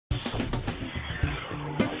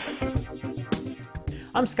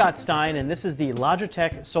I'm Scott Stein, and this is the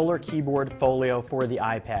Logitech Solar Keyboard Folio for the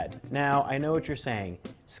iPad. Now, I know what you're saying.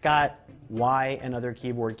 Scott, why another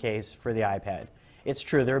keyboard case for the iPad? It's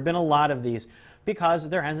true, there have been a lot of these because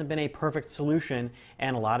there hasn't been a perfect solution,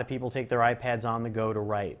 and a lot of people take their iPads on the go to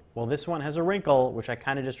write. Well, this one has a wrinkle, which I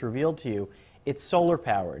kind of just revealed to you. It's solar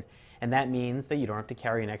powered. And that means that you don't have to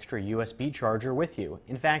carry an extra USB charger with you.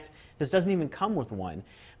 In fact, this doesn't even come with one.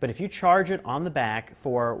 But if you charge it on the back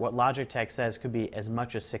for what Logitech says could be as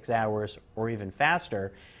much as 6 hours or even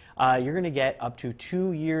faster, you're going to get up to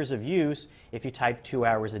 2 years of use if you type 2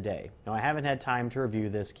 hours a day. Now, I haven't had time to review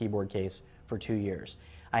this keyboard case for 2 years.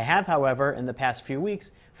 I have, however, in the past few weeks,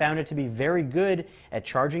 found it to be very good at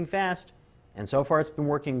charging fast, and so far it's been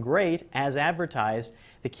working great as advertised.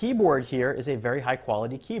 The keyboard here is a very high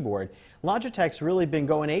quality keyboard. Logitech's really been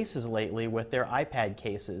going aces lately with their iPad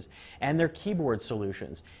cases and their keyboard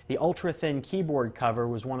solutions. The ultra thin keyboard cover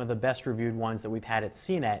was one of the best reviewed ones that we've had at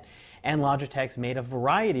CNET, and Logitech's made a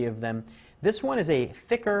variety of them. This one is a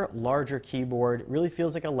thicker, larger keyboard. It really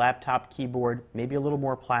feels like a laptop keyboard, maybe a little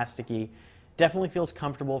more plasticky. Definitely feels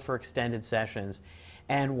comfortable for extended sessions.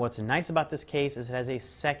 And what's nice about this case is it has a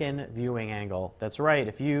second viewing angle. That's right,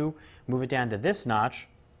 if you move it down to this notch,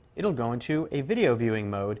 it'll go into a video viewing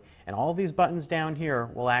mode, and all of these buttons down here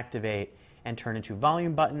will activate and turn into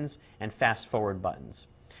volume buttons and fast forward buttons.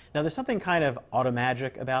 Now there's something kind of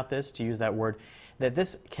automagic about this, to use that word, that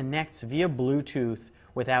this connects via Bluetooth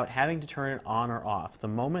without having to turn it on or off. The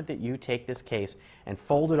moment that you take this case and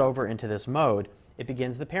fold it over into this mode, it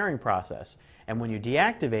begins the pairing process. And when you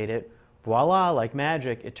deactivate it, voila, like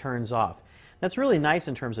magic, it turns off. That's really nice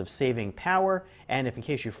in terms of saving power, and if in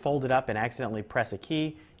case you fold it up and accidentally press a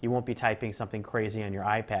key, you won't be typing something crazy on your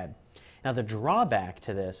iPad. Now the drawback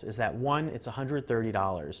to this is that one, it's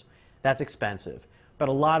 $130. That's expensive, but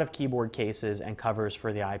a lot of keyboard cases and covers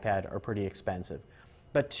for the iPad are pretty expensive.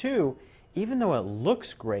 But two, even though it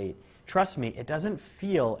looks great, trust me, it doesn't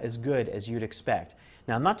feel as good as you'd expect.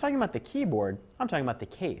 Now I'm not talking about the keyboard, I'm talking about the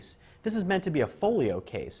case. This is meant to be a folio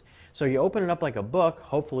case. So you open it up like a book,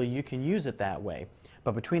 hopefully you can use it that way.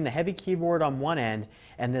 But between the heavy keyboard on one end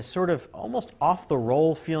and this sort of almost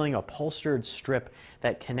off-the-roll feeling upholstered strip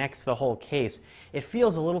that connects the whole case, it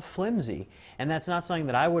feels a little flimsy. And that's not something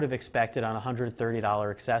that I would have expected on a $130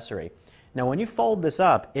 accessory. Now when you fold this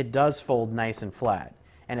up, it does fold nice and flat.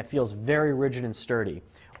 And it feels very rigid and sturdy.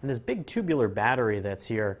 And this big tubular battery that's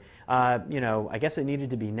here, I guess it needed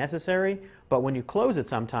to be necessary, but when you close it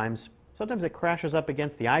sometimes it crashes up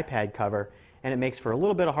against the iPad cover, and it makes for a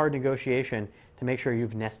little bit of hard negotiation to make sure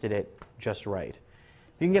you've nested it just right.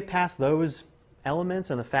 If you can get past those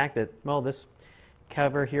elements and the fact that, well, this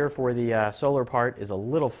cover here for the solar part is a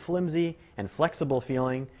little flimsy and flexible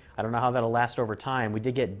feeling. I don't know how that'll last over time. We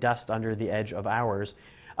did get dust under the edge of ours.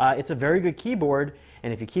 It's a very good keyboard,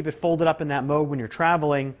 and if you keep it folded up in that mode when you're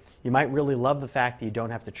traveling, you might really love the fact that you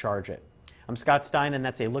don't have to charge it. I'm Scott Stein, and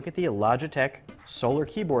that's a look at the Logitech Solar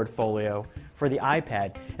Keyboard Folio for the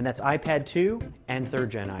iPad, and that's iPad 2 and 3rd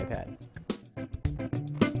Gen iPad.